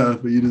ton of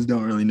stuff, but you just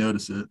don't really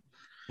notice it.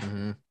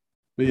 Mm-hmm.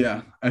 But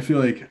yeah, I feel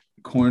like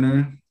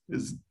corner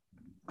is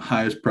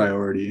highest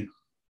priority,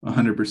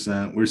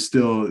 100%.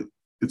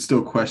 It's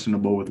still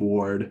questionable with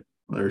Ward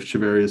or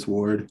Shavarius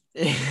Ward.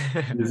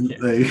 It's Yeah.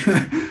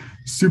 like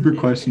super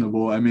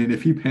questionable. I mean,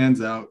 if he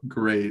pans out,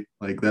 great.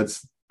 Like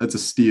that's a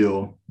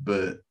steal,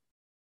 but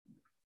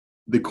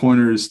the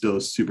corner is still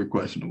super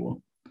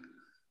questionable.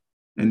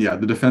 And yeah,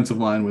 the defensive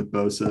line with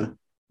Bosa,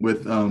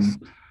 with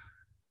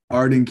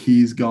Arden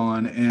Keys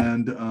gone,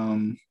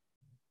 and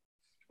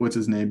what's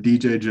his name,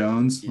 DJ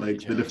Jones. DJ Like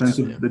the Jones.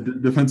 Yeah.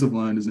 defensive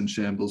line is in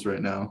shambles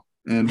right now,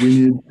 and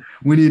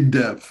we need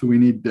depth. We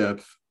need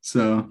depth.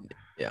 So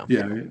Yeah.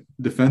 yeah,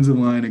 defensive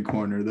line and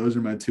corner. Those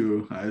are my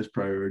two highest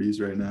priorities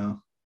right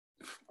now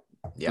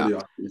for Yeah. the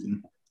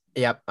offseason.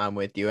 Yep, I'm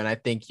with you. And I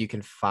think you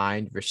can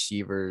find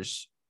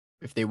receivers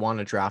if they want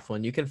to draft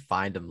one, you can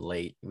find them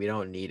late. We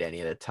don't need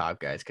any of the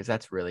top guys because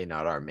that's really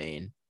not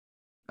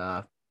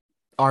uh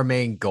our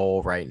main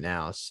goal right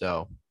now.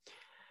 So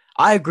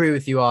I agree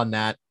with you on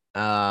that.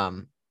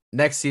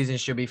 Next season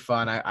should be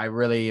fun. I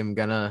really am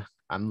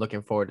I'm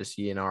looking forward to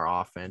seeing our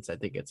offense. I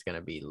think it's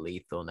gonna be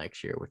lethal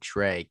next year with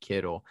Trey,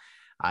 Kittle,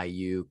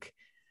 Ayuk.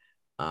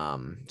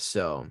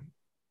 So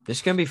this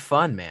is gonna be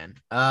fun, man.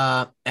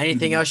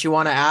 Anything Mhm. else you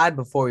want to add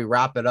before we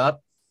wrap it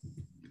up?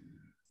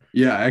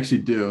 Yeah, I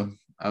actually do.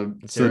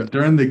 Is So there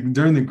during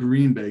the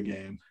Green Bay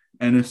game,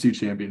 NFC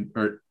champion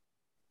or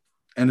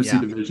NFC yeah,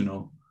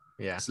 divisional.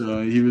 yeah.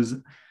 So he was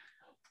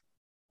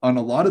on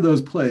a lot of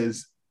those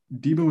plays.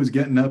 Deebo was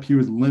getting up. He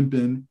was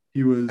limping.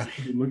 He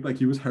looked like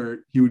he was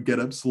hurt. He would get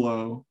up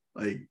slow.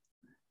 Like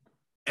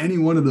any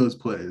one of those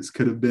plays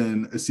could have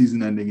been a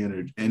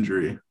season-ending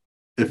injury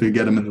if it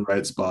get him in the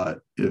right spot.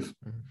 If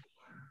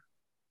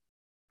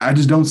I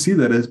just don't see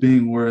that as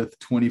being worth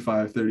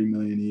 25, 30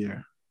 million a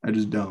year. I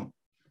just don't.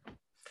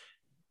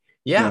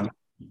 Yeah,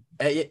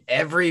 Yeah.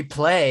 every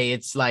play,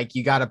 it's like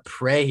you gotta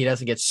pray he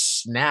doesn't get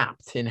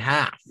snapped in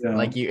half. Yeah.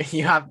 Like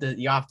you have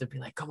to be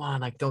like, come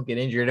on, like don't get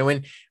injured.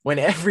 And when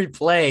every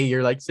play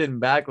you're like sitting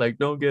back, like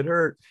don't get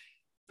hurt,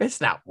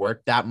 it's not worth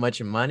that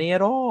much money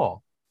at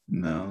all.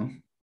 No.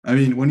 I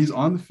mean, when he's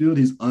on the field,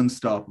 he's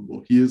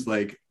unstoppable. He is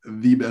like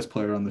the best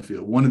player on the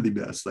field, one of the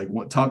best, like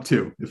what top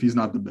two, if he's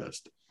not the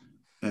best.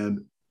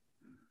 And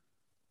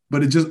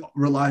but it just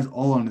relies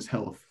all on his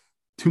health.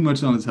 Too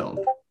much on his health.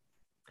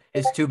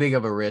 It's too big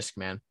of a risk,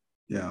 man.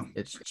 Yeah.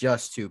 It's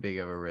just too big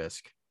of a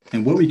risk.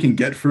 And what we can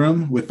get for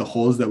him with the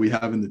holes that we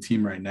have in the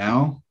team right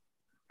now,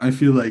 I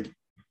feel like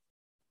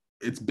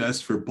it's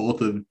best for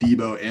both of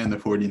Deebo and the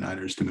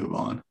 49ers to move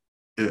on.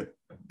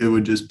 it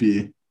would just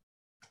be,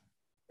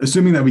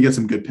 assuming that we get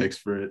some good picks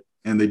for it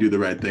and they do the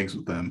right things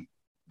with them,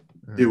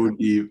 it Mhm. would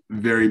be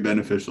very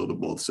beneficial to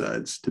both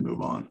sides to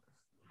move on.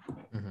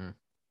 Mhm.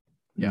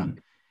 Yeah.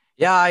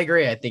 Yeah, I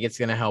agree. I think it's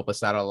going to help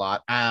us out a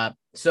lot.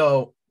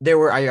 So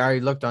I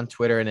looked on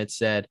Twitter and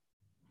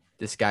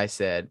this guy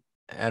said,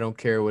 I don't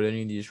care what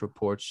any of these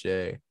reports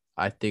say.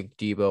 I think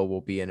Deebo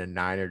will be in a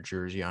Niner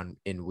jersey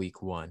in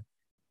week 1.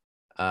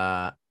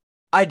 Uh,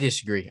 I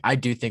disagree. I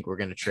do think we're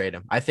going to trade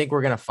him. I think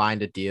we're going to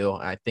find a deal.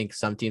 I think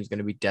some team's going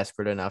to be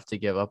desperate enough to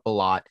give up a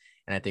lot,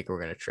 and I think we're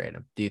going to trade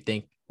him.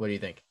 What do you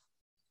think?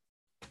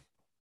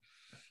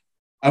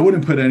 I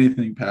wouldn't put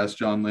anything past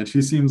John Lynch.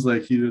 He seems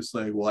like he just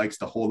like likes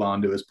to hold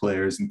on to his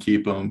players and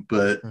keep them.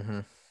 But Mm-hmm.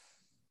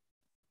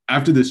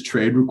 after this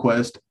trade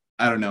request,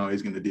 I don't know how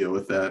he's going to deal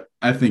with that.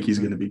 I think he's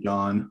going to be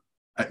gone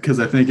because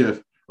I think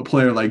if a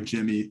player like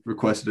Jimmy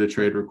requested a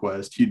trade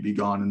request, he'd be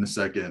gone in a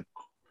second.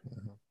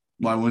 Mm-hmm.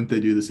 Why wouldn't they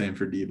do the same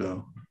for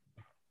Deebo?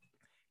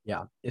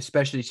 Yeah,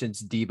 especially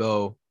since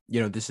Deebo,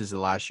 this is the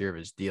last year of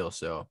his deal,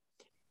 so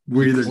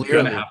We're he either going to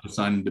clearly, have to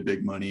sign him to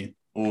big money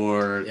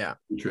or yeah,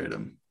 trade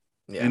him.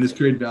 And yeah, his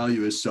trade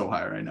value is so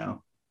high right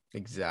now.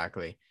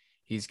 exactly.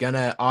 He's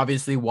gonna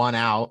obviously want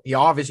out. He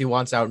obviously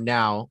wants out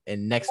now,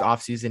 and next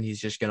offseason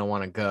he's just gonna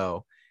want to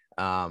go.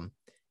 Um,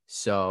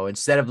 so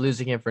instead of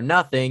losing him for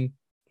nothing,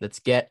 let's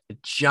get a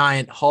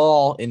giant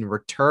haul in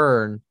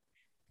return,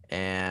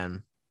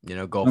 and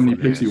go How many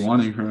from picks there. you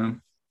wanting from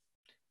him?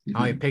 You How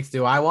many think? picks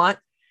do I want?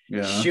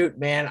 Yeah. Shoot,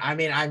 man. I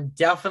mean, I'm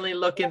definitely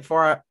looking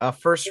for a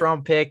first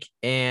round pick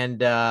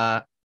and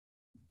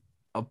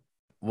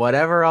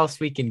whatever else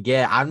we can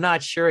get. I'm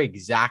not sure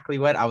exactly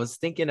what. I was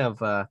thinking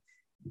of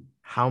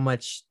how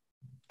much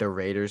the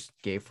Raiders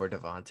gave for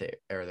Devontae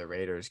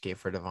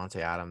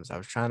Adams. I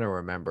was trying to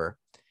remember,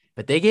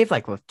 but they gave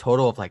like a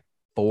total of like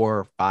 4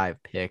 or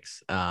 5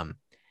 picks.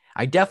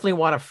 I definitely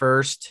want a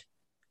first.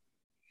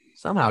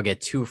 Somehow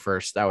get 2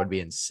 firsts. That would be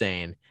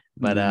insane.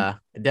 But Mm-hmm. I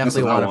That's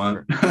definitely what I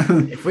want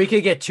want. if we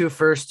could get 2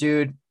 firsts,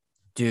 dude,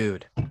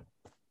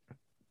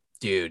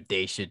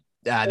 they should.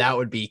 That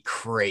would be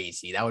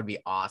crazy. That would be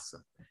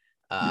awesome.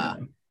 Uh,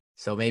 Yeah.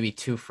 so maybe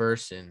 2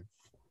 firsts and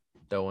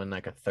throw in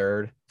like a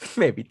third,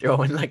 maybe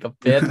throw in like a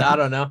fifth. I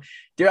don't know,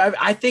 dude.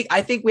 I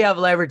think we have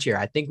leverage here.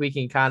 I think we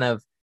can kind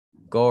of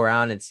go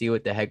around and see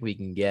what the heck we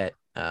can get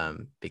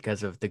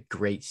because of the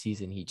great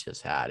season he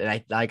just had.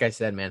 And like I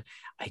said, man,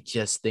 I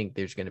just think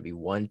there's going to be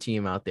one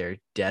team out there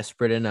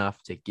desperate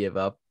enough to give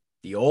up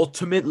the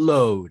ultimate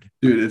load.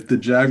 Dude, if the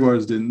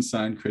Jaguars didn't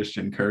sign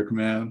Christian Kirk,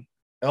 man,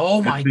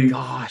 Oh I my think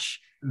gosh.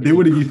 they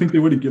would have. You think they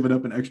would have given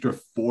up an extra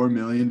 $4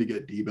 million to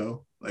get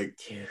Deebo? Like,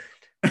 Dude,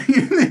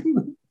 like,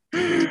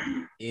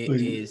 dude, it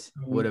is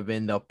it would have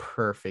been the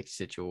perfect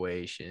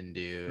situation, would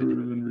dude. have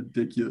been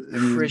ridiculous. I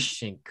mean,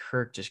 Christian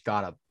Kirk just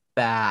got a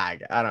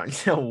bag. I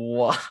don't know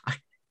why.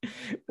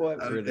 What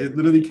were they it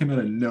literally came thinking?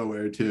 out of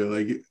nowhere too.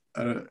 Like,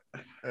 I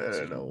it's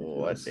don't know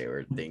what ridiculous. they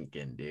were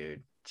thinking,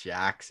 dude.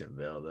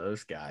 Jacksonville,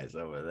 those guys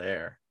over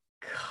there.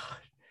 God,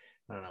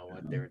 I don't know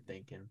what they were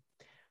thinking.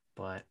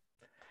 But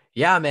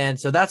yeah, man.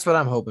 So that's what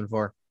I'm hoping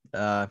for.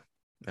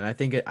 And I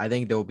think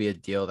there will be a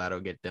deal that'll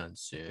get done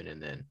soon,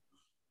 and then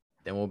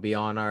we'll be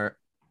on our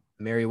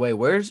merry way.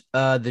 Where's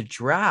the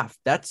draft?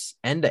 That's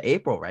end of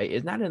April, right?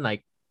 Isn't that in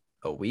like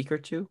a week or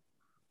two?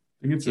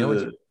 I think it's Do you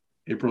know what?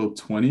 April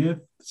 20th,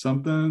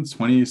 something,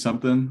 20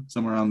 something,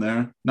 somewhere around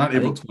there. Not I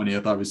April think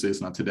 20th, obviously it's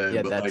not today,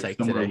 yeah, but that's like like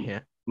somewhere today. Yeah.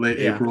 late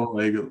Yeah. April,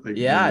 like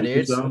Yeah, midweek or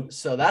dude. so.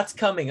 So that's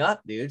coming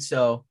up, dude.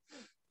 So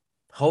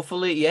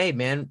hopefully, yeah,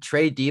 man,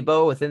 trade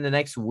Deebo within the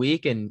next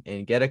week and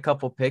get a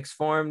couple picks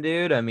for him,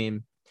 dude. I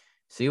mean,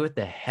 see what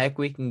the heck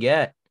we can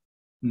get.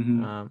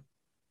 Mm-hmm. Um,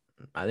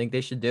 I think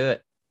they should do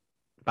it.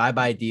 Bye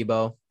bye,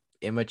 Deebo.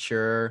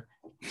 Immature,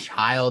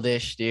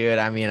 childish, dude.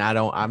 I mean,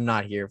 I'm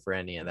not here for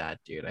any of that,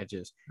 dude. Yeah.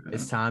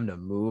 It's time to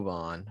move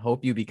on.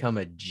 Hope you become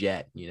a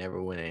Jet. You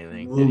never win A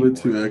anything little bit anymore,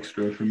 too dude.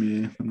 extra for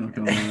me. I'm not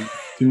gonna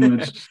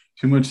lie.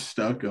 Too much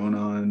stuff going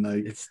on.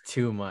 Like, It's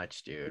too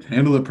much, dude.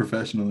 handle it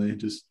professionally.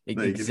 Just like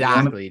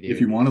Exactly, if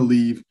dude. you want to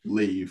leave,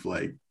 leave.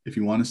 Like if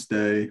you want to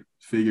stay,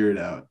 figure it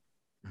out.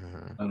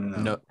 Mhm. I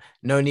don't know.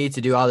 No need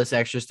to do all this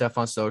extra stuff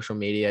on social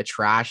media,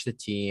 trash the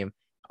team,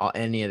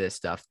 any of this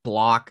stuff.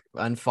 Block,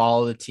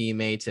 unfollow the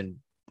teammates and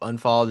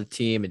unfollow the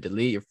team and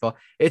delete your phone.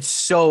 It's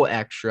so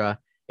extra.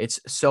 It's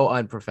so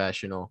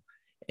unprofessional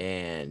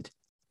and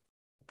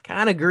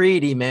kind of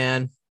greedy,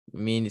 man. I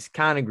mean, it's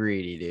kind of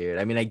greedy, dude.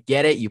 I mean, I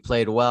get it. You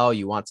played well.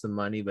 You want some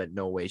money, but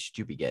no way should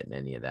you be getting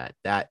any of that.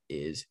 That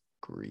is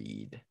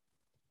greed.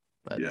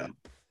 But Yeah.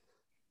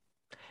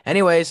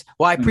 anyways,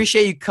 well, I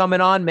appreciate you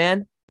coming on,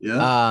 man.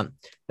 Yeah. Um,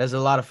 that's a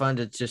lot of fun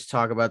to just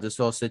talk about this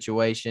whole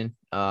situation.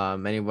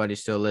 Anybody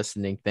still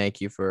listening, thank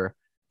you for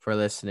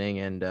listening.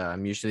 And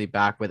I'm usually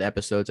back with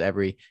episodes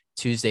every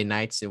Tuesday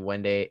nights and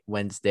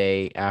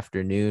Wednesday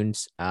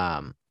afternoons.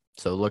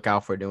 So look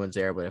out for new ones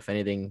there. But if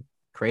anything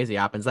crazy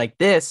happens like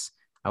this,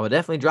 I will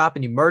definitely drop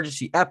an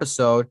emergency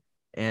episode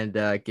and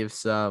give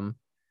some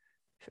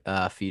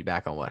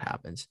feedback on what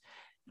happens.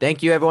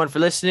 Thank you everyone for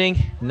listening.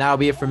 And that'll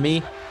be it for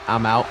me.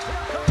 I'm out.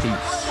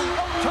 Peace.